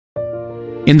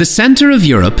In the center of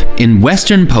Europe, in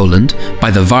western Poland, by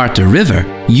the Warta River,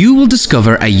 you will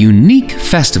discover a unique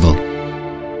festival.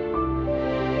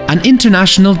 An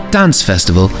international dance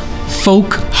festival,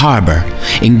 Folk Harbor,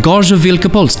 in Gorzów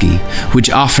Wlkp,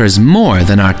 which offers more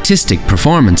than artistic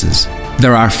performances.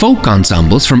 There are folk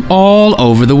ensembles from all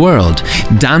over the world,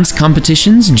 dance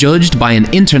competitions judged by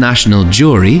an international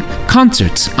jury,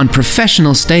 concerts on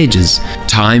professional stages,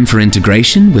 time for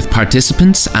integration with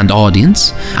participants and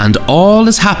audience, and all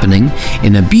is happening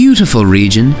in a beautiful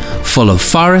region full of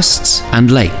forests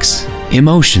and lakes,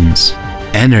 emotions,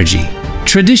 energy,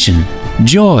 tradition,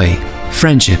 joy,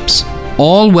 friendships.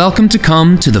 All welcome to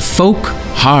come to the Folk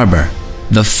Harbor,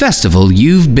 the festival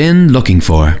you've been looking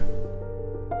for.